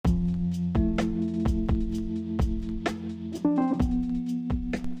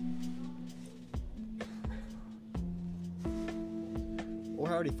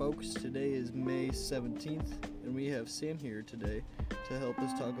Alrighty folks, today is May 17th, and we have Sam here today to help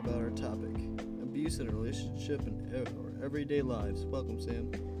us talk about our topic, abuse in a relationship and our everyday lives. Welcome, Sam.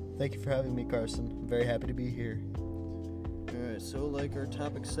 Thank you for having me, Carson. I'm very happy to be here. Alright, so like our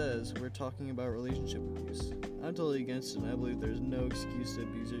topic says, we're talking about relationship abuse. I'm totally against it, and I believe there's no excuse to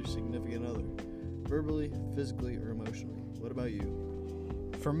abuse your significant other, verbally, physically, or emotionally. What about you?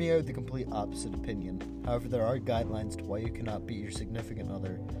 For me, I have the complete opposite opinion. However, there are guidelines to why you cannot beat your significant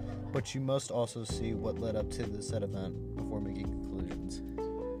other, but you must also see what led up to the said event before making conclusions.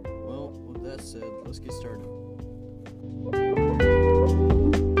 Well, with that said, let's get started.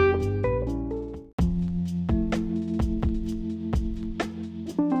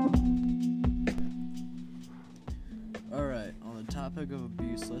 Alright, on the topic of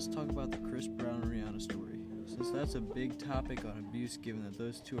abuse, let's talk about the Chris Brown and Rihanna story, since that's a big topic on abuse given that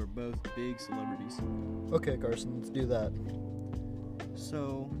those two are both big celebrities. Okay, Carson, let's do that.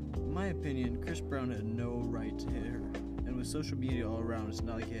 So, in my opinion, Chris Brown had no right to hit her, and with social media all around, it's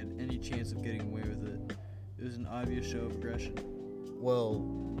not like he had any chance of getting away with it. It was an obvious show of aggression. Well,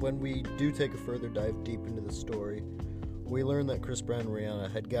 when we do take a further dive deep into the story, we learn that Chris Brown and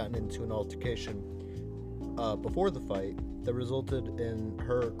Rihanna had gotten into an altercation before the fight that resulted in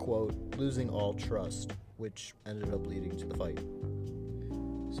her, quote, losing all trust, which ended up leading to the fight.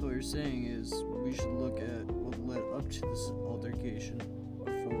 So what you're saying is we should look at what led up to this altercation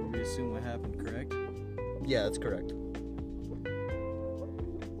before we assume what happened, correct? Yeah, that's correct.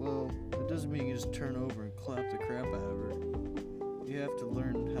 Well, it doesn't mean you just turn over and clap the crap out of her. You have to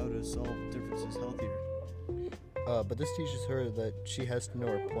learn how to solve differences healthier. But this teaches her that she has to know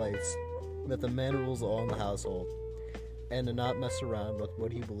her place, that the man rules all in the household, and to not mess around with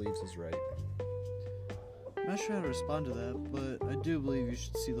what he believes is right. I'm not sure how to respond to that, but I do believe you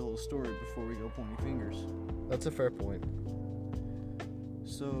should see the whole story before we go pointing fingers. That's a fair point.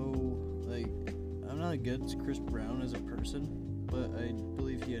 So, I'm not against Chris Brown as a person, but I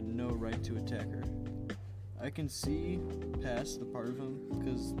believe he had no right to attack her. I can see past the part of him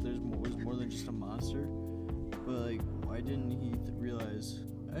because was more than just a monster, but why didn't he realize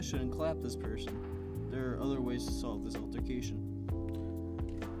I shouldn't clap this person? There are other ways to solve this altercation.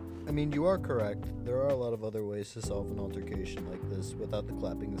 I mean, you are correct. There are a lot of other ways to solve an altercation like this without the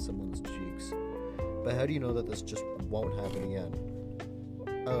clapping of someone's cheeks. But how do you know that this just won't happen again?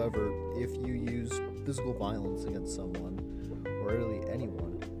 However, if you use physical violence against someone, or really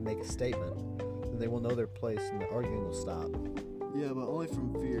anyone, and make a statement, then they will know their place and the arguing will stop. Yeah, but only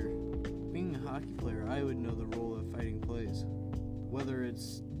from fear. Being a hockey player, I would know the role that fighting plays. Whether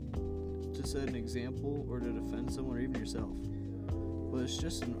it's to set an example or to defend someone or even yourself. But it's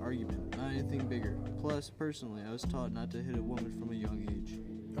just an argument, not anything bigger. Plus, personally, I was taught not to hit a woman from a young age.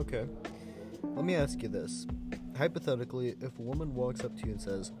 Okay. Let me ask you this. Hypothetically, if a woman walks up to you and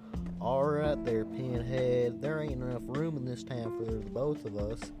says, "Alright there, pinhead, there ain't enough room in this town for the both of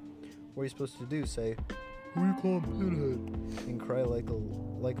us," what are you supposed to do? Say, "Who you calling pinhead?" And cry like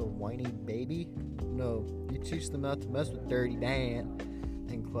a whiny baby? No, you teach them not to mess with Dirty Dan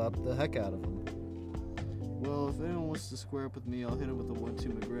and clap the heck out of them. Well, if anyone wants to square up with me, I'll hit him with a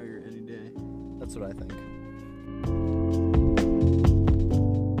 1-2 McGregor any day. That's what I think.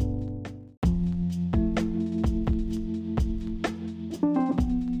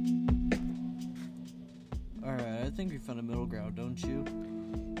 Alright, I think we found a middle ground, don't you?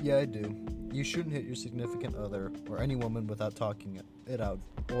 Yeah, I do. You shouldn't hit your significant other or any woman without talking it out,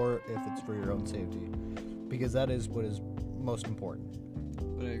 or if it's for your own safety, because that is what is most important.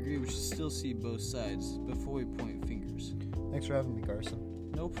 But I agree we should still see both sides before we point fingers. Thanks for having me, Carson.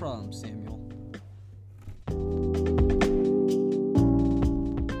 No problem, Samuel.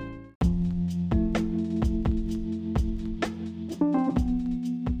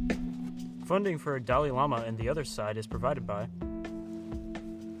 Funding for Dalai Lama and the Other Side is provided by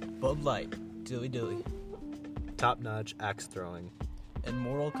Bud Light, Dilly Dilly, Top-notch axe throwing. and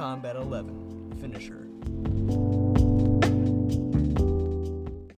Mortal Kombat 11, Finisher.